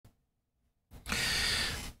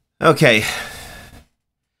Okay.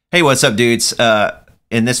 Hey, what's up, dudes?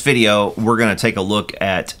 In this video, we're going to take a look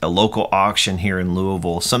at a local auction here in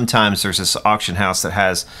Louisville. Sometimes there's this auction house that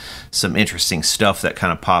has some interesting stuff that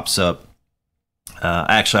kind of pops up.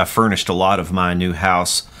 Actually, I furnished a lot of my new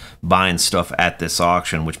house buying stuff at this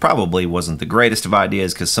auction, which probably wasn't the greatest of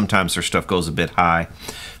ideas because sometimes their stuff goes a bit high.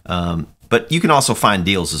 But you can also find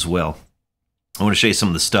deals as well. I want to show you some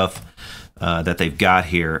of the stuff that they've got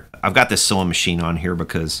here. I've got this sewing machine on here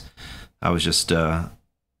because I was just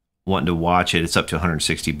wanting to watch it. It's up to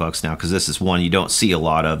 160 bucks now because this is one you don't see a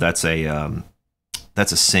lot of. That's a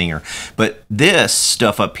Singer. But this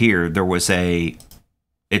stuff up here, there was a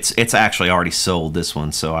it's actually already sold, this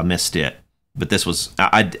one, so I missed it. But this was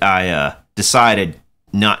I decided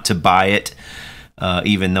not to buy it,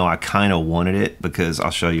 even though I kind of wanted it, because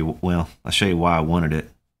I'll show you why I wanted it.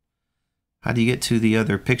 How do you get to the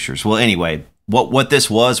other pictures? Well, anyway, what this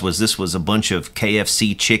was a bunch of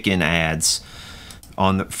KFC chicken ads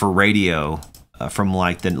for radio from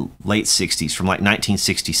like the late 60s, from like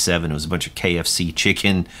 1967. It was a bunch of KFC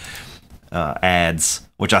chicken ads,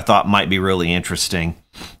 which I thought might be really interesting.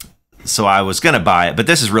 So I was going to buy it, but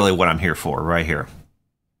this is really what I'm here for right here.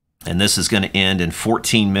 And this is going to end in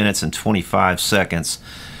 14 minutes and 25 seconds.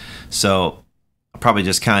 So I'll probably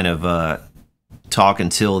just kind of talk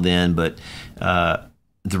until then, but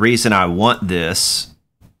the reason I want this,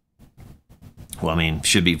 well, I mean,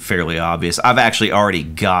 should be fairly obvious. I've actually already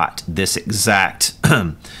got this exact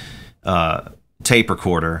tape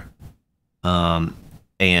recorder,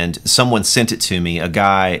 and someone sent it to me, a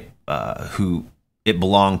guy who it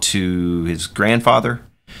belonged to his grandfather,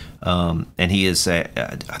 and he is I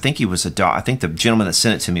think the gentleman that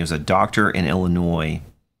sent it to me was a doctor in Illinois,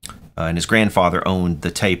 and his grandfather owned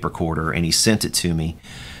the tape recorder, and he sent it to me.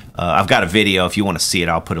 I've got a video. If you want to see it,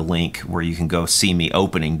 I'll put a link where you can go see me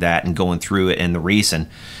opening that and going through it. And the reason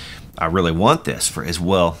I really want this for is,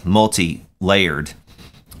 well, multi-layered.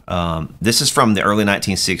 This is from the early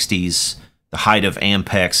 1960s, the height of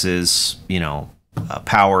Ampex's,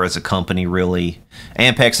 power as a company, really.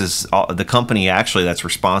 Ampex is the company, actually, that's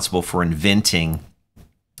responsible for inventing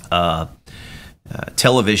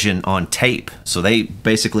television on tape. So they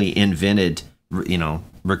basically invented,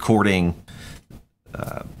 recording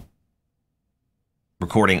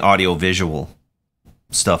audio-visual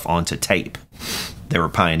stuff onto tape. They were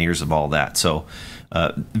pioneers of all that. So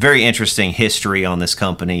very interesting history on this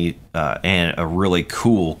company, and a really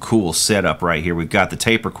cool setup right here. We've got the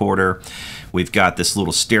tape recorder. We've got this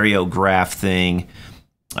little stereograph thing.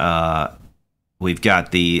 We've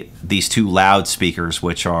got these two loudspeakers,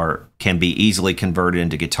 which can be easily converted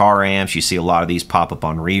into guitar amps. You see a lot of these pop up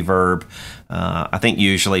on Reverb. I think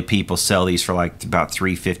usually people sell these for like about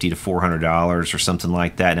 $350 to $400 or something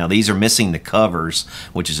like that. Now these are missing the covers,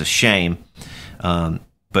 which is a shame,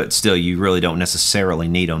 but still you really don't necessarily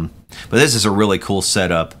need them. But this is a really cool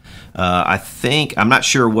setup. I'm not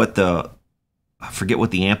sure what I forget what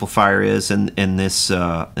the amplifier is in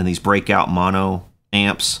these breakout mono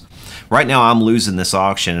amps. Right now I'm losing this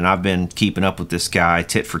auction, and I've been keeping up with this guy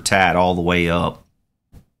tit for tat all the way up.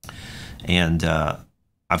 And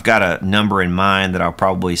I've got a number in mind that I'll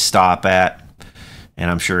probably stop at,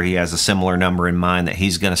 and I'm sure he has a similar number in mind that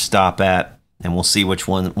he's going to stop at, and we'll see which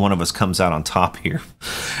one of us comes out on top here.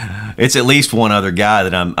 It's at least one other guy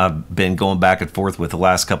that I've been going back and forth with the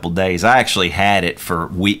last couple days. I actually had it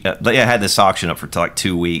for I had this auction up for like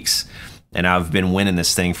 2 weeks, and I've been winning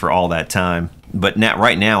this thing for all that time. But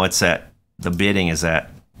right now the bidding is at,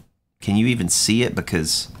 can you even see it?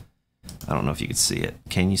 Because I don't know if you can see it.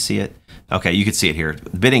 Can you see it? Okay, you can see it here.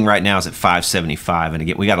 The bidding right now is at $575, and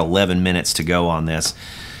again, we got 11 minutes to go on this,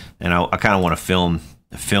 and I kind of want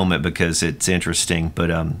to film it because it's interesting.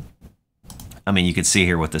 But I mean, you can see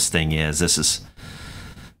here what this thing is. This is,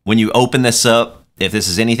 when you open this up, if this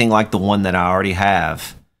is anything like the one that I already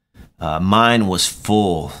have, mine was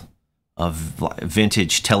full of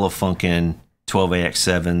vintage Telefunken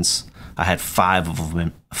 12AX7s. I had five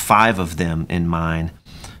of them in mine.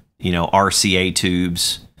 RCA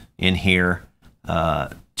tubes in here.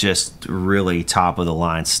 Just really top of the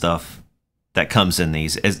line stuff that comes in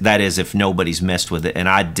these. That is, if nobody's messed with it, and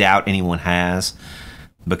I doubt anyone has,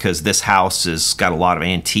 because this house has got a lot of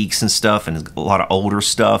antiques and stuff, and a lot of older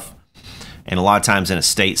stuff. And a lot of times in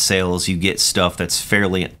estate sales, you get stuff that's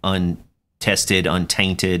fairly untested,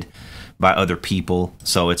 untainted by other people.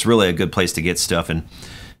 So it's really a good place to get stuff. And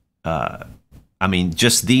I mean,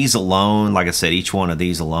 just these alone, like I said, each one of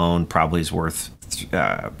these alone probably is worth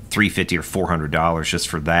 $350 or $400 just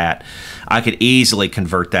for that. I could easily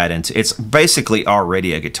convert that into, it's basically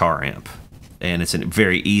already a guitar amp, and it's a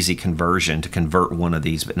very easy conversion to convert one of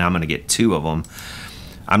these. But now I'm going to get two of them.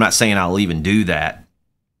 I'm not saying I'll even do that.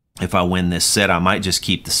 If I win this set, I might just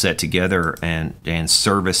keep the set together and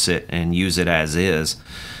service it and use it as is.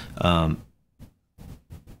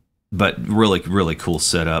 But really cool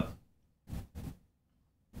setup.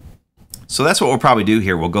 So that's what we'll probably do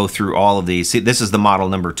here. We'll go through all of these. See, this is the model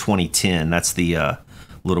number 2010. That's the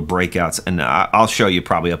little breakouts, and I'll show you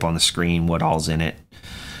probably up on the screen what all's in it.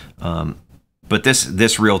 But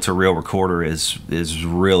this reel-to-reel recorder is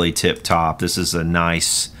really tip top. This is a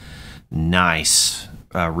nice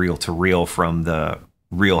reel-to-reel from the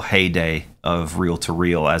real heyday of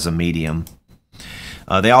reel-to-reel as a medium.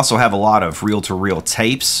 They also have a lot of reel-to-reel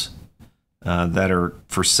tapes that are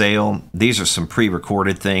for sale. These are some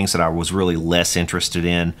pre-recorded things that I was really less interested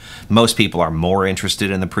in. Most people are more interested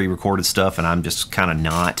in the pre-recorded stuff, and I'm just kind of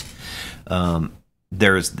not.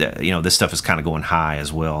 This stuff is kind of going high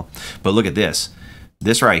as well. But look at this.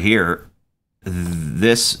 This right here,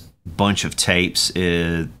 this bunch of tapes,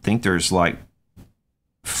 I think there's like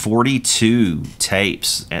 42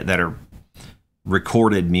 tapes that are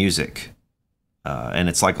recorded music. And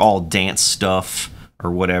it's like all dance stuff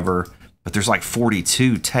or whatever. But there's like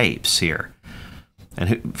 42 tapes here.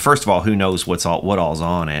 And first of all, who knows what all's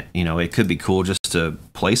on it? You know, it could be cool just to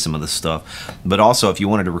play some of the stuff. But also, if you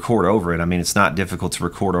wanted to record over it, I mean, it's not difficult to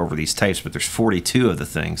record over these tapes. But there's 42 of the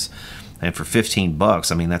things, and for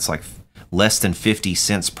 $15, I mean, that's like less than 50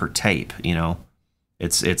 cents per tape. You know,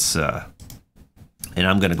 and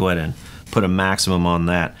I'm going to go ahead and put a maximum on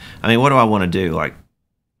that. I mean, what do I want to do? Like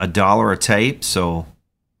 $1 a tape, so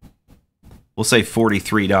we'll say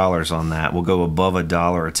 $43 on that. We'll go above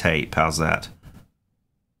 $1 a tape. How's that?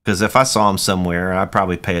 Because if I saw them somewhere, I'd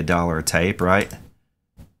probably pay $1 a tape, right?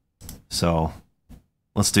 So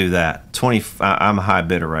let's do that. I'm a high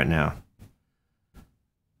bidder right now.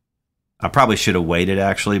 I probably should have waited,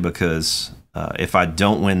 actually, because if I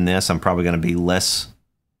don't win this, I'm probably going to be less.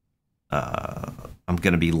 I'm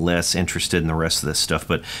going to be less interested in the rest of this stuff.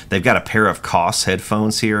 But they've got a pair of Koss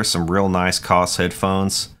headphones here, some real nice Koss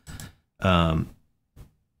headphones.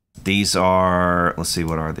 These are, let's see,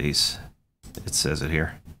 what are these? It says it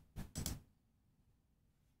here.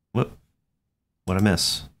 What'd I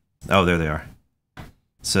miss? Oh, there they are. It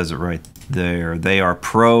says it right there. They are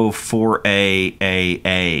Pro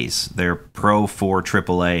 4AAAs. They're Pro 4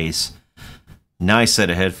 AAAs. Nice set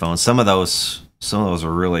of headphones. Some of those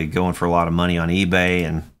are really going for a lot of money on eBay,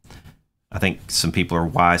 and I think some people are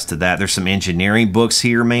wise to that. There's some engineering books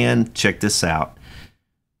here, man. Check this out.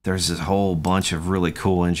 There's this whole bunch of really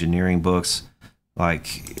cool engineering books, like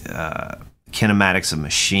Kinematics of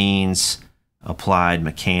Machines, Applied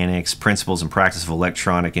Mechanics, Principles and Practice of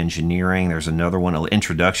Electronic Engineering. There's another one,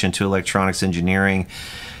 Introduction to Electronics Engineering,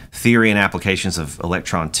 Theory and Applications of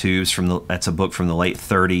Electron Tubes. That's a book from the late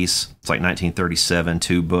 30s. It's like 1937,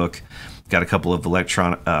 tube book. Got a couple of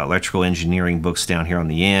electrical engineering books down here on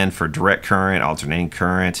the end for direct current, alternating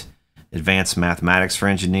current, advanced mathematics for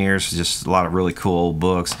engineers. Just a lot of really cool old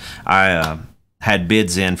books. I had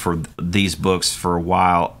bids in for these books for a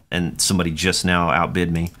while, and somebody just now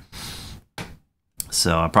outbid me.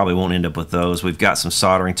 So I probably won't end up with those. We've got some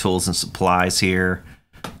soldering tools and supplies here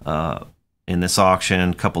in this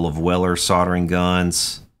auction. A couple of Weller soldering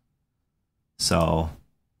guns. So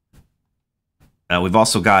we've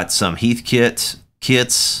also got some Heath kits.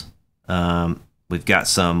 We've got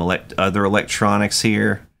some other electronics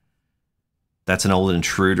here. That's an old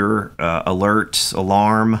intruder alert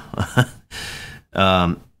alarm.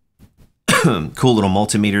 Cool little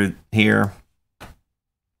multimeter here.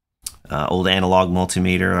 Old analog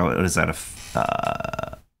multimeter. What is that?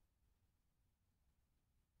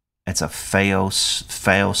 It's a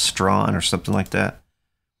Faostron or something like that.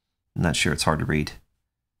 I'm not sure. It's hard to read.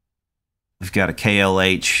 We've got a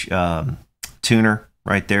KLH tuner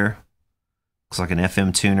right there. Looks like an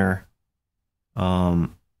FM tuner.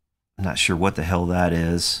 I'm not sure what the hell that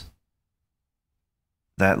is.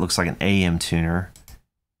 That looks like an AM tuner.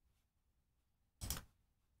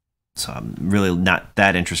 So I'm really not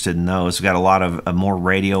that interested in those. We've got a lot of more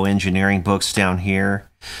radio engineering books down here.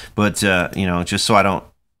 But, you know, just so I don't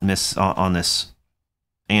miss on this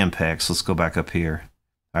Ampex, let's go back up here.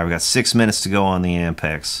 All right, we've got 6 minutes to go on the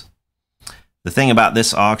Ampex. The thing about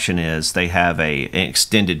this auction is they have an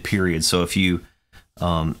extended period. So if you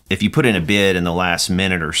put in a bid in the last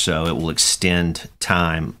minute or so, it will extend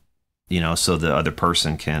time, you know, so the other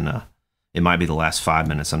person can... it might be the last 5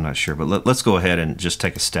 minutes, I'm not sure. But let's go ahead and just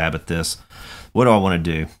take a stab at this. What do I want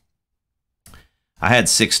to do? I had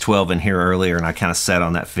 612 in here earlier, and I kind of sat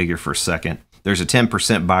on that figure for a second. There's a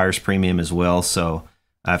 10% buyer's premium as well, so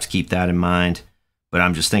I have to keep that in mind. But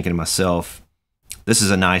I'm just thinking to myself, this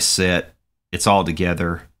is a nice set. It's all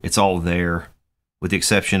together. It's all there. with the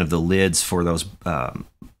exception of the lids for those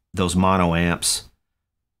mono amps.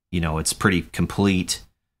 You know, it's pretty complete.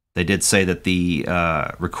 They did say that the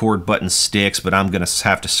record button sticks, but I'm going to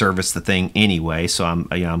have to service the thing anyway, so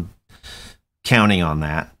I'm counting on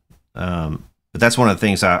that. But that's one of the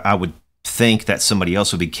things I would think that somebody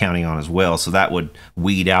else would be counting on as well, so that would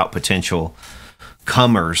weed out potential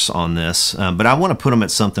comers on this. But I want to put them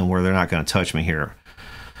at something where they're not going to touch me here.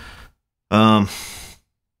 Gosh,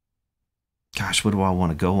 what do I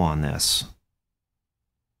want to go on this?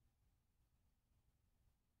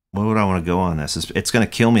 What would I want to go on this? It's going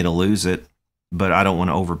to kill me to lose it, but I don't want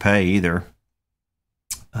to overpay either.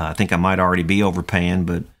 I think I might already be overpaying,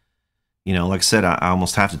 but you know, like I said, I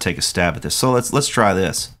almost have to take a stab at this. So let's try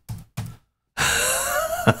this.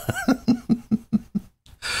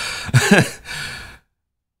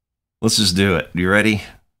 Let's just do it. You ready?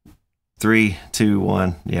 3, 2,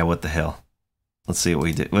 1. Yeah, what the hell? Let's see what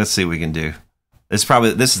we do. Let's see what we can do. This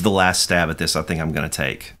is the last stab at this I think I'm going to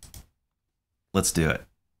take. Let's do it.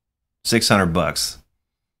 $600.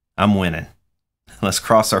 I'm winning. Let's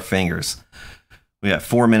cross our fingers. We got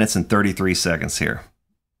 4 minutes and 33 seconds here.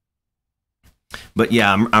 But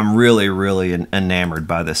yeah, I'm really, really enamored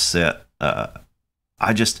by this set.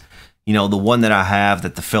 I just, you know, the one that I have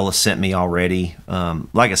that the fella sent me already,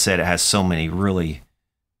 like I said, it has so many really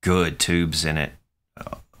good tubes in it.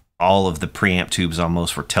 All of the preamp tubes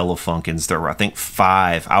almost were Telefunkens. There were, I think,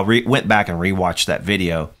 5. I went back and rewatched that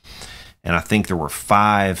video, and I think there were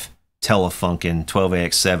 5 Telefunken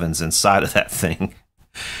 12AX7s inside of that thing.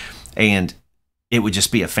 And it would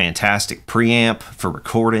just be a fantastic preamp for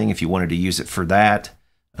recording if you wanted to use it for that.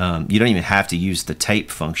 You don't even have to use the tape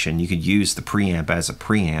function. You could use the preamp as a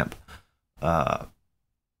preamp.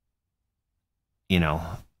 You know,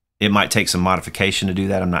 it might take some modification to do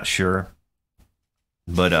that. I'm not sure.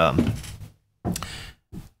 But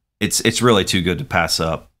it's really too good to pass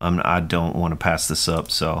up. I don't want to pass this up,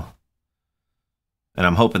 so... And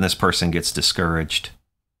I'm hoping this person gets discouraged.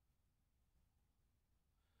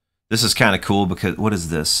 This is kind of cool because, what is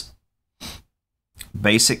this?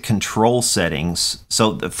 Basic control settings.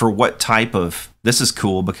 So for what type of, this is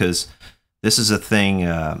cool because this is a thing,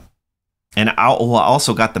 and I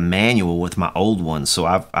also got the manual with my old one, so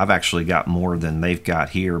I've actually got more than they've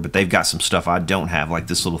got here, but they've got some stuff I don't have, like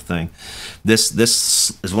this little thing. This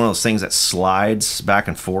is one of those things that slides back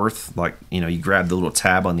and forth, like, you know, you grab the little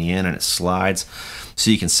tab on the end and it slides. So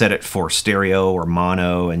you can set it for stereo or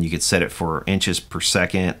mono, and you could set it for inches per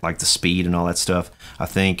second, like the speed and all that stuff, I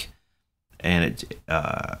think. And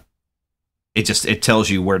it tells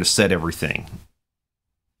you where to set everything,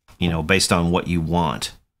 you know, based on what you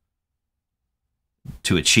want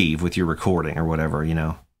to achieve with your recording or whatever, you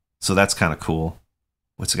know. So that's kind of cool.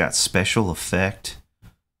 What's it got? Special effect.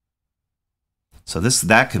 So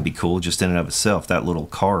that could be cool just in and of itself, that little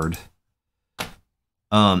card.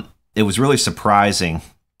 It was really surprising.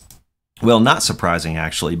 Well, not surprising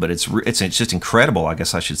actually, but it's just incredible, I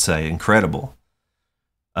guess I should say, incredible.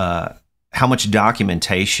 How much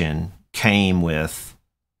documentation came with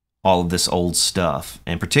all of this old stuff,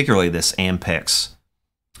 and particularly this Ampex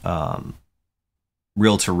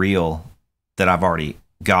reel-to-reel that I've already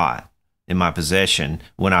got in my possession.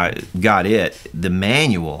 When I got it, the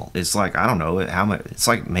manual is like, I don't know how much, it's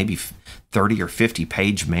like maybe 30 or 50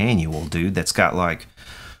 page manual, dude, that's got like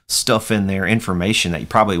stuff in there, information that you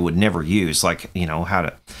probably would never use, like, you know, how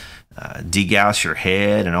to degauss your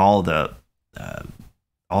head and all the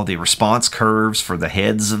response curves for the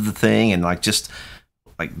heads of the thing, and like just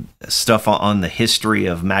like stuff on the history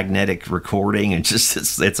of magnetic recording, and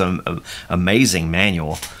just it's an amazing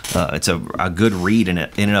manual. It's a good read in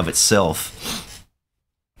and of itself.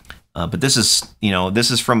 But this is, you know,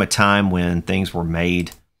 this is from a time when things were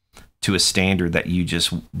made to a standard that you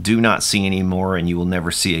just do not see anymore, and you will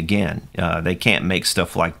never see again. They can't make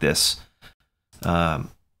stuff like this and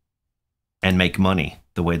make money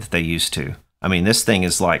the way that they used to. I mean, this thing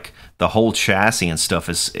is like, the whole chassis and stuff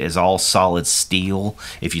is all solid steel.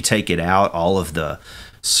 If you take it out, all of the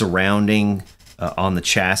surrounding on the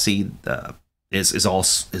chassis is all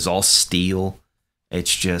steel.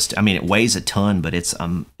 It's just, I mean, it weighs a ton, but it's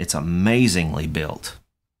amazingly built.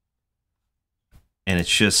 And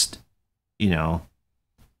it's just, you know,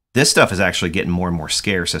 this stuff is actually getting more and more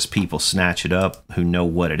scarce as people snatch it up who know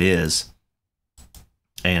what it is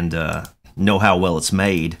and know how well it's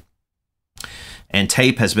made. And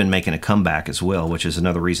tape has been making a comeback as well, which is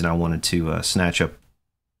another reason I wanted to snatch up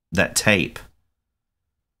that tape.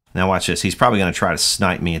 Now watch this. He's probably going to try to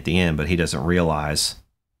snipe me at the end, but he doesn't realize.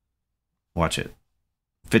 Watch it.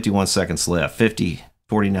 51 seconds left. 50,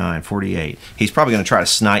 49, 48. He's probably going to try to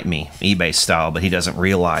snipe me, eBay style, but he doesn't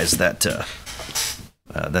realize that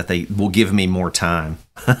that they will give me more time.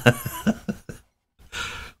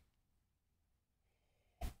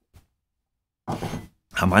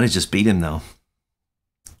 I might have just beat him, though.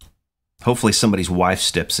 Hopefully somebody's wife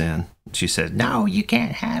steps in. She said, "No, you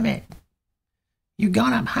can't have it. You've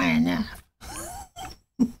gone up high enough."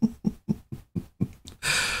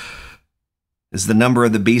 Is the number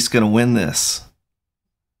of the beast going to win this?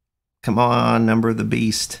 Come on, number of the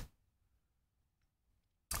beast.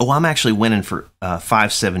 Oh, I'm actually winning for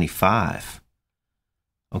 575.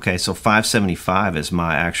 Okay, so 575 is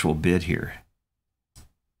my actual bid here.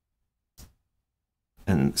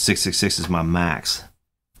 And 666 is my max.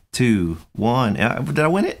 2, 1. Did I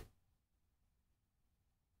win it?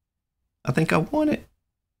 I think I won it.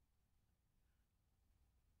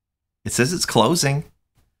 It says it's closing.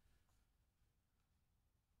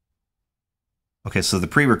 Okay, so the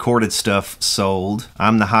pre-recorded stuff sold.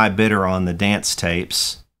 I'm the high bidder on the dance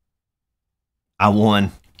tapes. I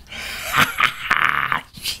won.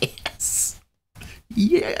 Yes.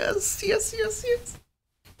 Yes, yes, yes, yes.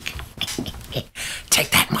 Take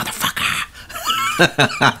that, motherfucker.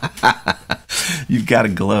 You've got to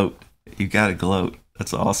gloat. You've got to gloat.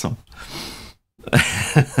 That's awesome.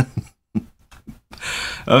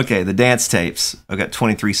 Okay, the dance tapes. I've got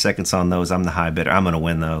 23 seconds on those. I'm the high bidder. I'm going to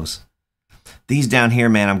win those. These down here,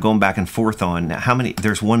 man, I'm going back and forth on. Now, how many?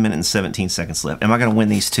 There's 1 minute and 17 seconds left. Am I going to win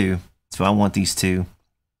these two? So I want these two.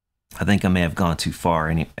 I think I may have gone too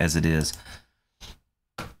far as it is,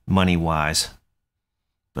 money-wise.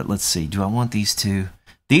 But let's see. Do I want these two?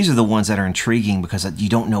 These are the ones that are intriguing because you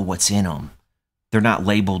don't know what's in them. They're not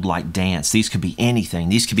labeled like dance. These could be anything.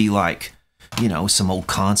 These could be like, you know, some old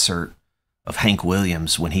concert of Hank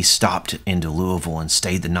Williams when he stopped into Louisville and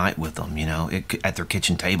stayed the night with them, you know, at their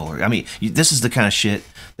kitchen table. I mean, this is the kind of shit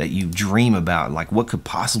that you dream about. Like, what could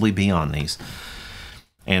possibly be on these?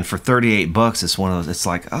 And for $38, it's one of those. It's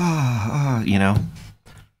like, you know,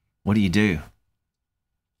 what do?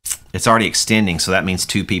 It's already extending, so that means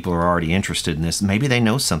 2 people are already interested in this. Maybe they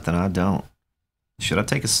know something I don't. Should I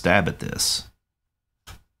take a stab at this?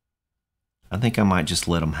 I think I might just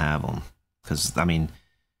let them have them. Because, I mean,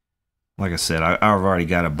 like I said, I've already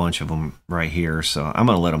got a bunch of them right here, so I'm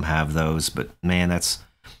going to let them have those. But, man, that's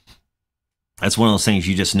one of those things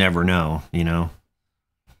you just never know, you know?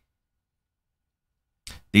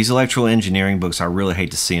 These electrical engineering books, I really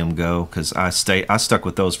hate to see them go because I stuck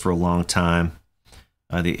with those for a long time.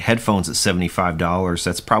 The headphones at $75.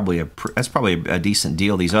 That's probably a decent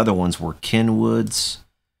deal. These other ones were Kenwoods.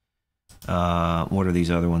 What are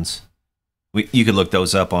these other ones? You could look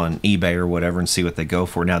those up on eBay or whatever and see what they go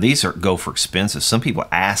for. Now these go for expensive. Some people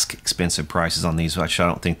ask expensive prices on these, which I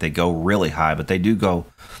don't think they go really high, but they do go.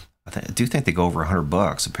 I do think they go over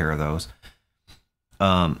 $100 a pair of those.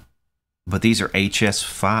 But these are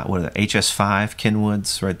HS5. What are they? HS5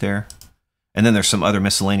 Kenwoods right there. And then there's some other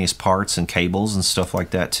miscellaneous parts and cables and stuff like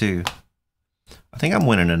that too. I think I'm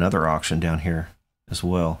winning another auction down here as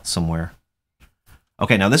well somewhere.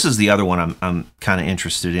 Okay, now this is the other one I'm kind of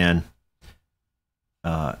interested in.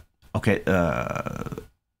 Okay.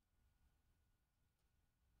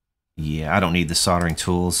 Yeah, I don't need the soldering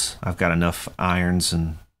tools. I've got enough irons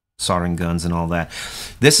and soldering guns and all that.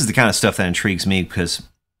 This is the kind of stuff that intrigues me because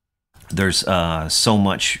there's so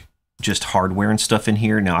much just hardware and stuff in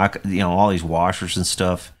here. Now, all these washers and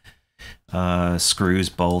stuff, screws,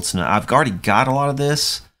 bolts. Now, I've already got a lot of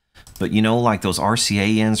this, but like those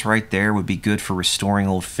RCA ends right there would be good for restoring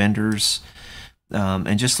old fenders,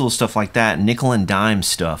 and just little stuff like that. Nickel and dime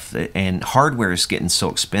stuff, and hardware is getting so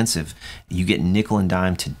expensive. You get nickel and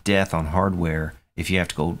dime to death on hardware if you have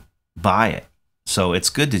to go buy it. So it's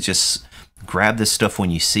good to just grab this stuff when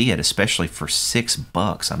you see it, especially for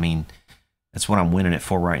 $6. I mean, that's what I'm winning it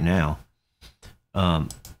for right now.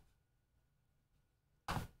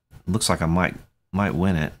 Looks like I might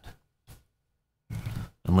win it.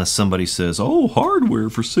 Unless somebody says, "Oh, hardware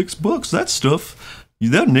for $6, that stuff,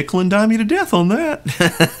 they'll nickel and dime you to death on that."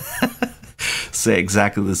 Say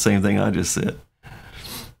exactly the same thing I just said.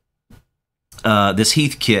 This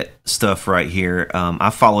Heath kit stuff right here, I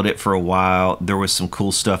followed it for a while. There was some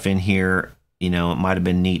cool stuff in here. It might have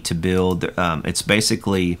been neat to build. It's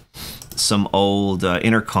basically some old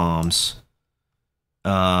intercoms.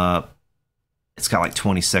 It's got like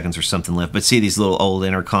 20 seconds or something left. But see these little old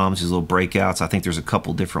intercoms, these little breakouts. I think there's a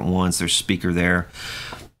couple different ones. There's speaker there.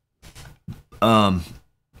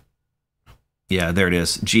 Yeah, there it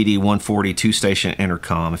is. GD140 2-station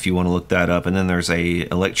intercom, if you want to look that up. And then there's a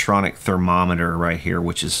electronic thermometer right here,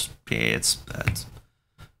 which is, it's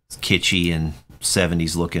kitschy and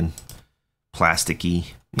 70s looking,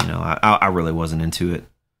 plasticky. I really wasn't into it.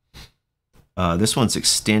 This one's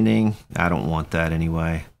extending. I don't want that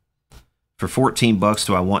anyway. For 14 bucks,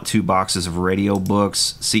 do I want 2 boxes of radio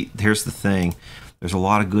books? See, here's the thing. There's a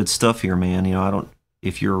lot of good stuff here, man. You know, I don't.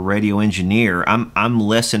 If you're a radio engineer, I'm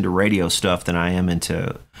less into radio stuff than I am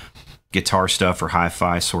into guitar stuff or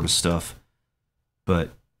hi-fi sort of stuff. But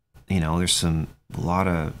you know, there's a lot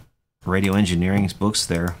of radio engineering books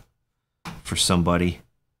there for somebody.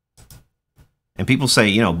 And people say,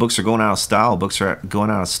 you know, books are going out of style. Books are going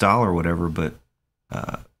out of style or whatever. But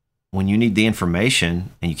when you need the information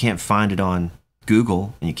and you can't find it on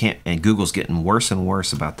Google, and you can't, and Google's getting worse and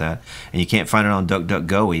worse about that, and you can't find it on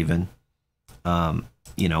DuckDuckGo even.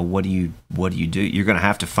 You know, what do you do? You're going to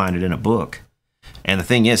have to find it in a book. And the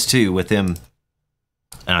thing is, too, with them,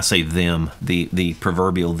 and I say them, the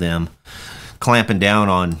proverbial them, clamping down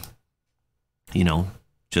on, you know,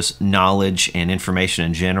 just knowledge and information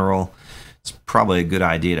in general, it's probably a good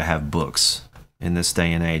idea to have books in this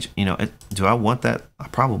day and age. You know, do I want that? I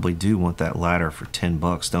probably do want that ladder for 10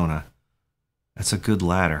 bucks, don't I? That's a good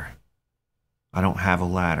ladder. I don't have a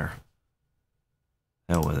ladder.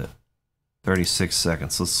 Hell with it. 36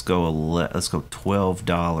 seconds. Let's go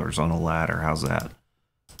 $12 on a ladder. How's that?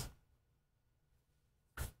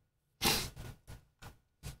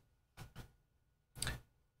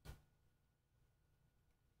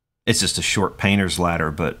 It's just a short painter's ladder,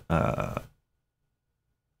 but I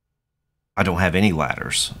don't have any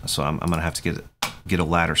ladders, so I'm gonna have to get a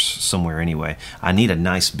ladder somewhere anyway. I need a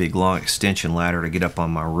nice big long extension ladder to get up on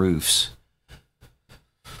my roofs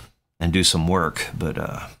and do some work, but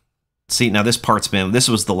see, now this part's been, this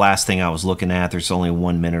was the last thing I was looking at. There's only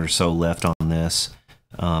 1 minute or so left on this.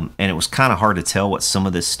 And it was kind of hard to tell what some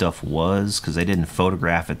of this stuff was because they didn't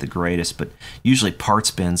photograph it the greatest. But usually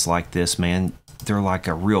parts bins like this, man, they're like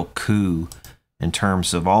a real coup in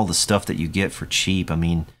terms of all the stuff that you get for cheap. I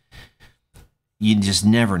mean, you just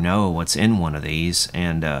never know what's in one of these.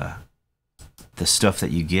 And the stuff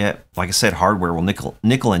that you get, like I said, hardware will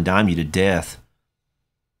nickel and dime you to death.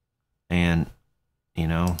 And, you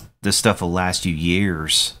know, this stuff will last you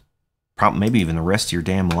years, probably maybe even the rest of your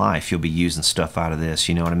damn life. You'll be using stuff out of this,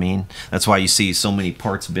 you know what I mean? That's why you see so many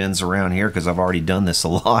parts bins around here, because I've already done this a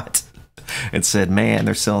lot. And said, man,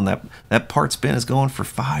 they're selling that parts bin is going for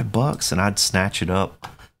 $5, and I'd snatch it up.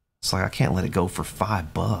 It's like, I can't let it go for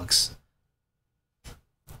 $5. All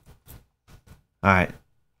right,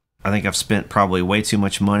 I think I've spent probably way too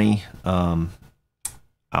much money. I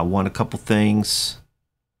won a couple things.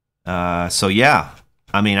 So yeah.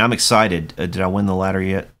 I mean, I'm excited. Did I win the ladder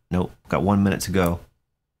yet? Nope. Got 1 minute to go.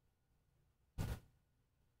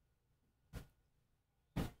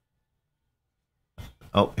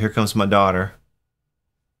 Oh, here comes my daughter.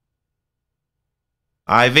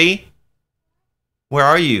 Ivy? Where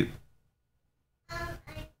are you? I'm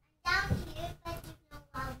down here, but you know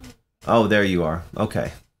about me. Oh, there you are.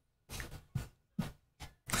 Okay.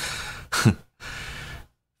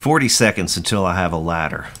 40 seconds until I have a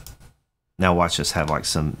ladder. Now watch this have like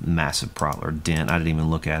some massive problem or dent. I didn't even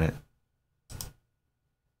look at it.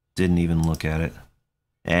 Didn't even look at it.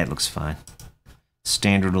 It looks fine.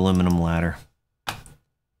 Standard aluminum ladder.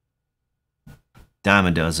 Dime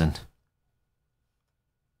a dozen.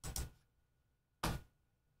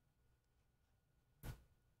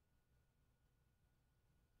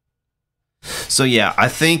 So yeah, I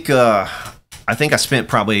think I spent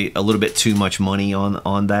probably a little bit too much money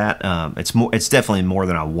on that. It's definitely more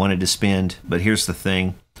than I wanted to spend. But here's the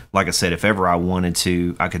thing: like I said, if ever I wanted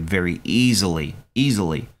to, I could very easily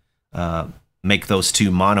make those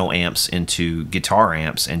 2 mono amps into guitar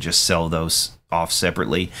amps and just sell those off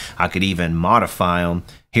separately. I could even modify them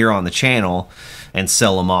here on the channel and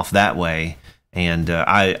sell them off that way. And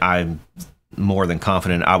I'm more than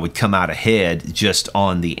confident I would come out ahead just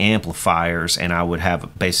on the amplifiers, and I would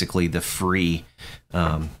have basically the free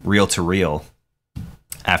reel-to-reel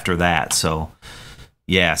after that. So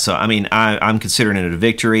yeah, so I mean, I'm considering it a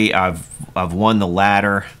victory. I've won the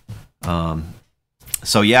ladder.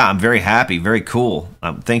 So yeah, I'm very happy, very cool.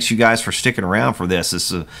 Thanks you guys for sticking around for this.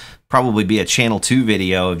 This will probably be a channel 2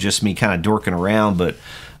 video of just me kind of dorking around, but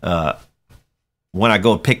when I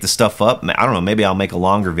go pick the stuff up, I don't know, maybe I'll make a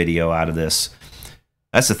longer video out of this.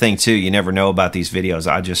 That's the thing too, you never know about these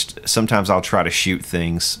videos. Sometimes I'll try to shoot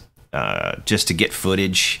things just to get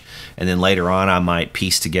footage, and then later on I might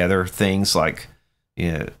piece together things. Like,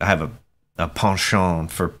 you know, I have a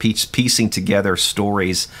penchant for piecing together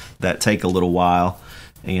stories that take a little while,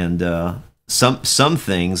 and some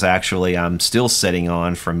things actually I'm still sitting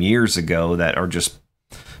on from years ago that are just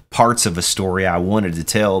parts of a story I wanted to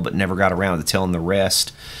tell but never got around to telling the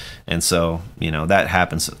rest. And so, you know, that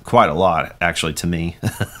happens quite a lot actually to me.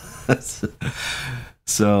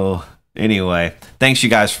 So Anyway, thanks you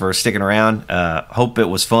guys for sticking around. Hope it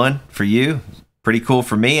was fun for you. Pretty cool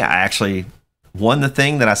for me. I actually won the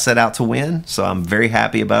thing that I set out to win, so I'm very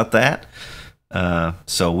happy about that.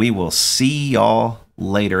 So we will see y'all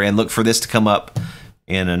later, and look for this to come up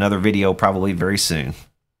in another video probably very soon.